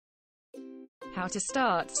How to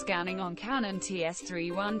start scanning on Canon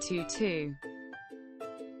TS3122.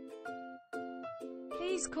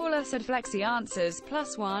 Please call us at Flexi Answers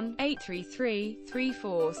 +1 833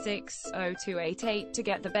 346 0288 to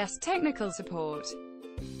get the best technical support.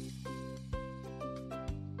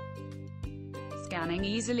 Scanning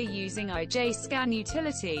easily using IJ Scan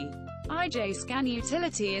Utility. IJ Scan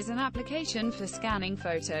Utility is an application for scanning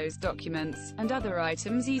photos, documents, and other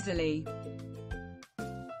items easily.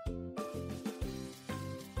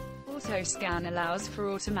 Auto Scan allows for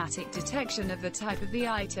automatic detection of the type of the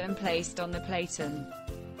item placed on the platen.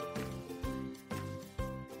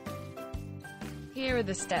 Here are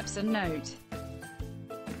the steps and note.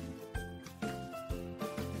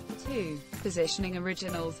 2. Positioning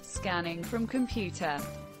originals, scanning from computer.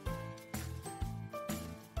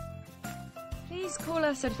 Please call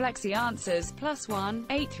us at Flexi Answers +1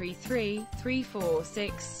 833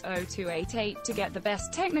 346 0288 to get the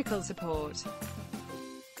best technical support.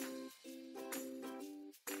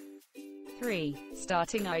 3.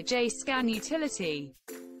 Starting IJ Scan Utility.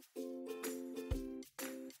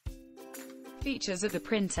 Features of the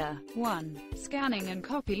printer. 1. Scanning and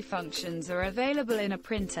copy functions are available in a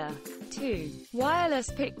printer. 2. Wireless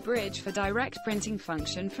pick bridge for direct printing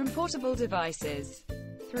function from portable devices.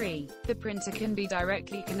 3. The printer can be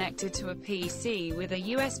directly connected to a PC with a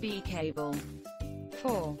USB cable.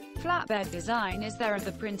 4. Flatbed design is there of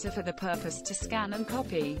the printer for the purpose to scan and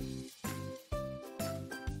copy.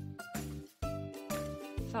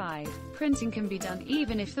 5. Printing can be done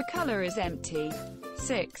even if the color is empty.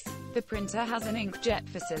 6. The printer has an inkjet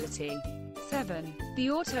facility. 7.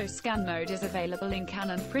 The auto scan mode is available in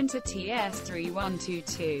Canon printer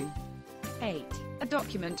TS3122. 8. A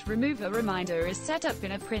document remover reminder is set up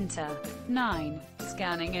in a printer. 9.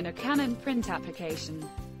 Scanning in a Canon print application.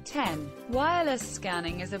 10. Wireless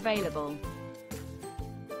scanning is available.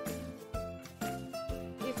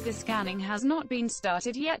 If the scanning has not been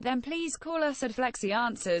started yet, then please call us at Flexi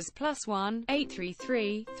Answers +1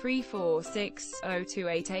 833 346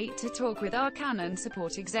 0288 to talk with our Canon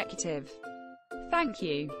support executive. Thank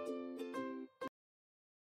you.